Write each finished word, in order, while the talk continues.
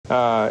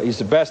He's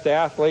the best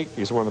athlete.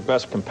 He's one of the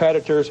best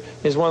competitors.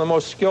 He's one of the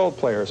most skilled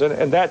players.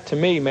 And that, to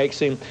me, makes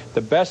him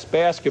the best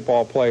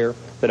basketball player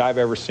that I've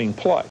ever seen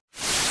play.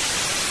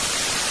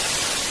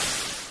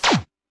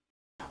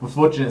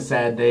 Unfortunate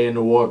sad day in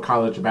the world of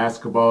college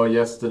basketball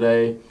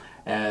yesterday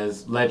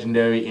as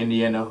legendary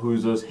Indiana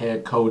Hoosiers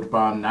head coach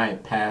Bob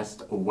Knight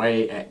passed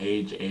away at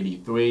age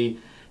 83.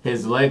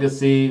 His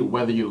legacy,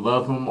 whether you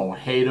love him or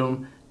hate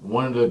him,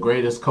 one of the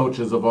greatest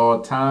coaches of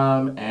all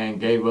time, and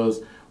gave us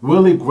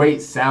really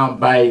great sound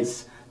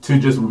bites to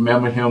just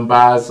remember him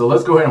by. So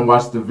let's go ahead and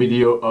watch the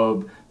video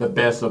of the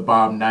best of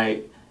Bob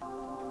Knight.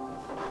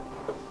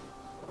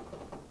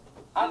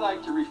 I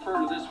like to refer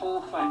to this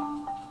whole thing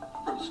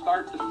from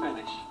start to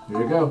finish Here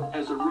we go.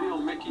 as a real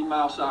Mickey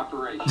Mouse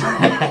operation.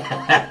 But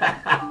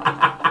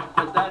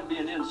that'd be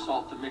an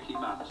insult to Mickey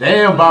Mouse.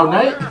 Damn, Bob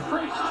Knight.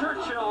 Paraphrase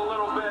Churchill a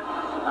little bit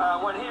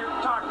when he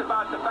talked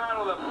about the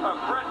Battle of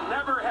Britain.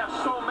 Never have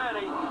so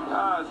many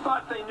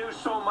thought they knew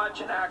so much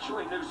and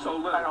actually knew so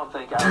little. I don't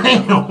think I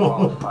would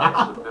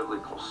qualify as a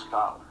biblical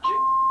scholar.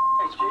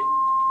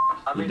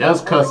 He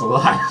does cuss a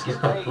lot,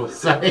 I will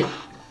say.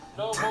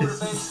 No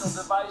motivational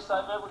device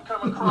I've ever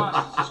come across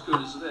is as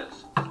good as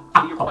this.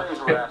 Your players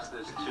were asked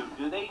this too.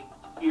 Do they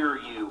fear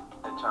you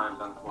at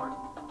times on court?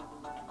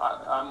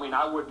 I mean,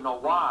 I wouldn't know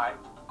why.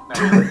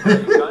 Maybe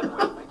put your gun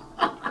with me.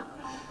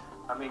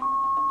 I mean,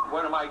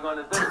 what am I going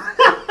to do?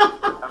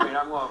 I mean,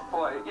 I'm going to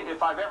play.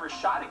 If I've ever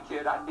shot a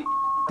kid, I'd be.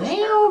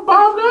 Damn,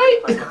 Bob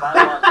Knight. Like if I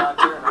walk out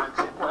there and I'm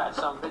saying, well, that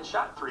son of a bitch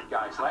shot 3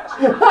 guys last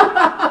year.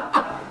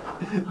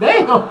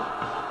 Damn.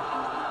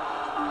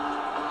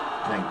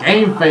 That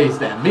game face,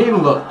 that mean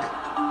look.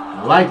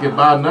 I like it,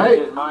 Bob Knight.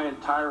 In my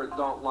entire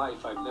adult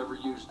life, I've never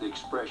used the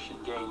expression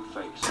game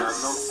face. I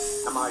have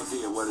no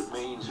idea what it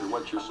means or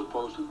what you're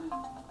supposed to do.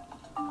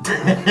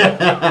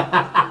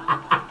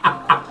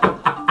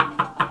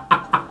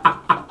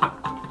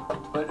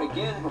 But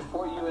again,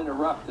 before you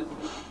interrupted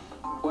me,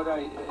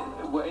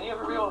 any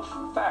of real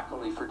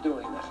faculty for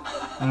doing that.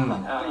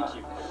 Thank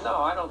you.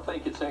 No, I don't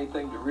think it's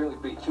anything to really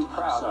be too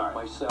proud of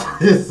myself.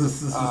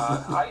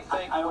 I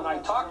think when I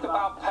talked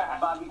about Pat,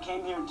 Bob, you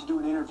came here to do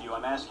an interview.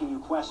 I'm asking you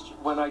questions.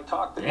 when I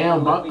talked to Damn,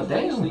 him, Bob, let me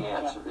finish damn. the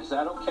answer. Is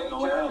that okay,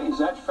 Jeremy? Is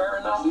that fair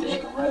enough?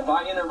 Have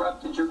I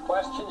interrupted your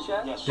questions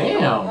yet? Yes, sir.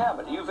 Damn. No, I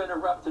haven't. You've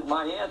interrupted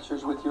my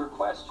answers with your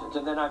questions,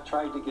 and then I've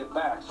tried to get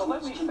back. So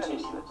let me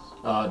finish this.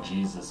 Oh,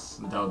 Jesus.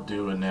 Don't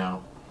do it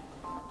now.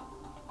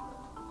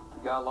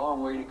 You got a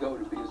long way to go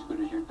to be as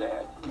good as your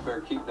dad. You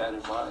better keep that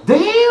in mind.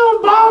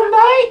 Damn, Bob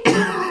Knight.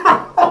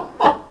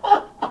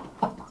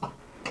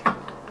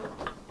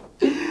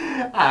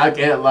 I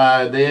can't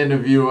lie. The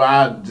interview,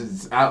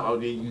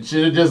 you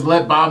should have just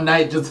let Bob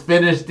Knight just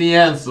finish the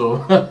answer.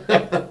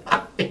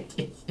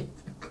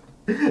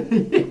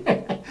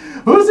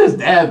 Who's his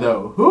dad,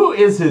 though? Who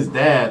is his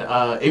dad?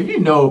 If you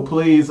know,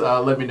 please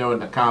let me know in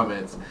the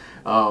comments.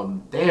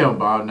 Damn,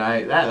 Bob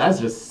Knight, that's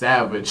just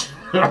savage.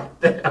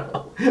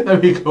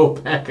 Let me go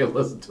back and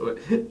listen to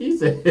it. He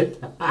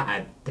said,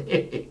 "God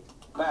damn."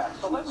 Back.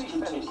 So let me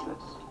finish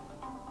this.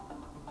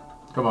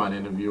 Come on,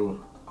 interviewer.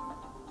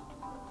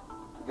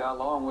 You got a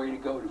long way to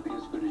go to be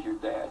as good as your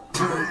dad.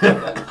 You better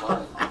keep that in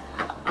mind.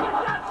 Get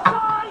that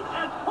sign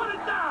and put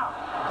it down.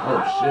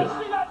 Oh, shit. I don't want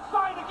to see that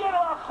sign again,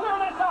 or I'll clear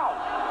this out.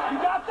 You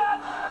got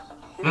that?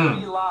 Here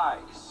he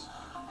lies,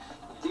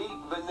 deep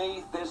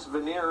beneath this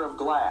veneer of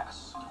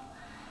glass.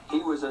 He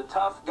was a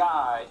tough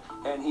guy,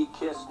 and he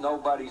kissed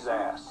nobody's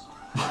ass.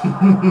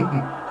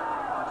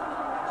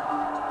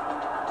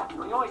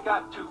 You only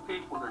got 2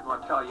 people that are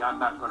going to tell you I'm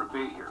not going to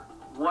be here.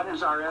 One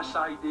is our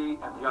SID,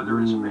 and the other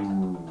is me.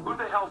 Who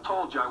the hell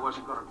told you I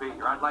wasn't going to be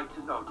here? I'd like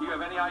to know. Do you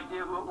have any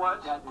idea who it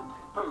was?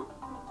 Who?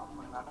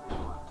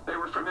 They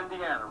were from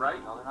Indiana,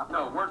 right? No, they're not.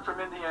 No, weren't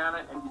from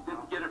Indiana, and you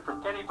didn't get it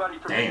from anybody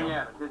from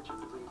Indiana, did you?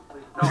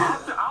 No,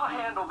 I'll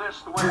handle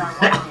this the way I want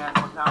to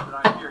handle it now that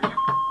I'm here. You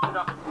it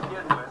up to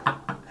begin with.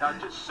 Now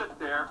just sit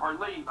there or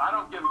leave. I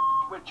don't give a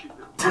what you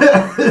do.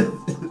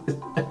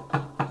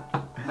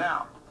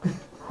 Now,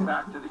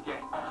 back to the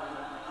game.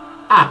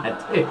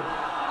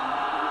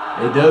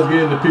 It does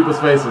get into people's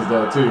faces,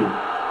 though, too.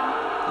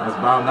 That's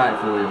Bob Knight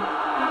for you.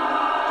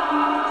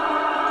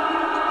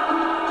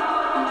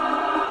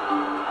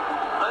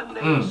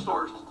 Unnamed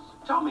sources.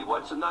 Tell me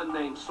what's an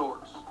unnamed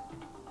source.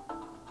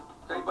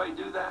 Anybody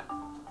do that?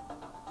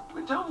 I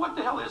mean, tell me what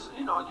the hell is,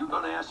 you're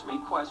going to ask me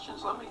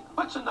questions.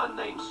 What's an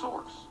unnamed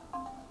source?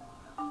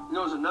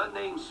 As an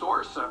unnamed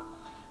source,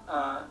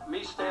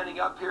 me standing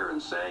up here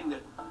and saying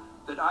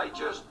that I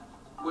just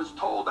was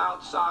told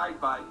outside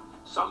by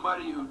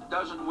somebody who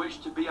doesn't wish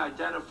to be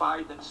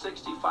identified that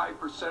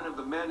 65% of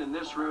the men in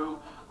this room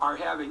are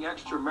having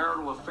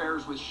extramarital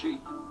affairs with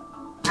sheep.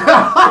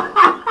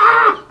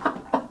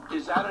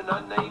 Is that an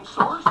unnamed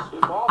source?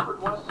 If Alfred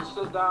wants to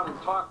sit down and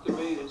talk to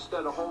me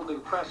instead of holding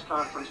press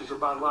conferences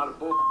about a lot of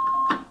bull,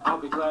 I'll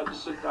be glad to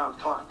sit down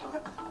and talk to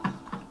him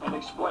and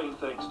explain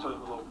things to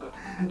him a little bit.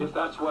 If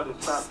that's what, in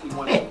fact, he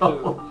wants to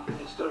do,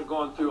 instead of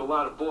going through a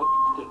lot of bull,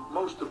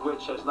 most of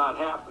which has not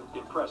happened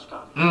in press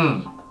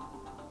conferences.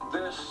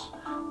 this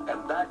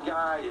and that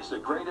guy is the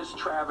greatest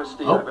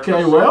travesty I've ever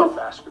Okay, seen well. in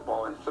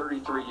basketball in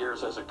 33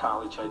 years as a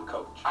college head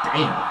coach.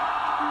 Damn.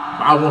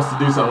 Bob wants to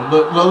do something.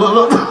 Look, look,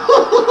 look, look.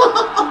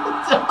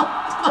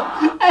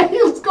 Hey,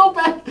 let's go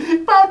back.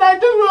 Found I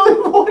just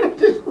really wanted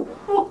to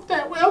whoop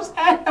that web's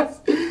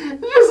ass.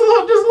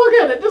 Just look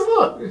at it. Just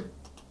look.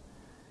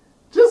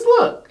 Just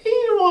look. He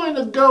wanted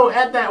to go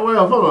at that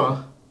web. Hold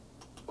on.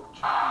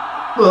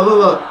 Look, look,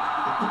 look.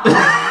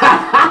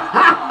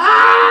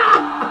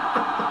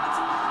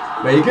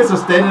 But he gets a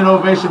standing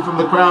ovation from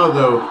the crowd,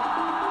 though.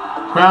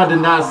 Crowd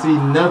did not see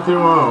nothing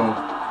wrong.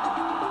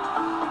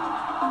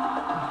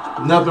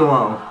 Nothing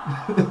wrong.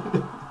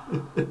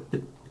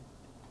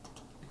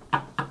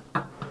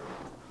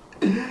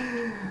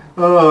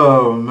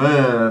 Oh,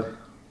 man.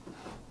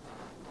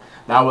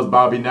 That was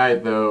Bobby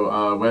Knight,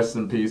 though. Rest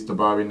in peace to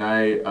Bobby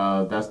Knight.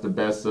 That's the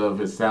best of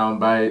his sound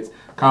bites.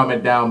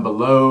 Comment down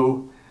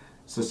below.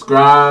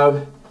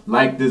 Subscribe.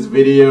 Like this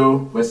video.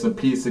 Rest in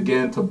peace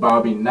again to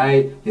Bobby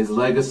Knight. His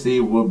legacy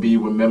will be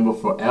remembered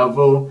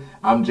forever.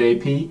 I'm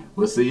JP.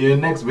 We'll see you in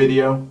the next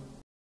video.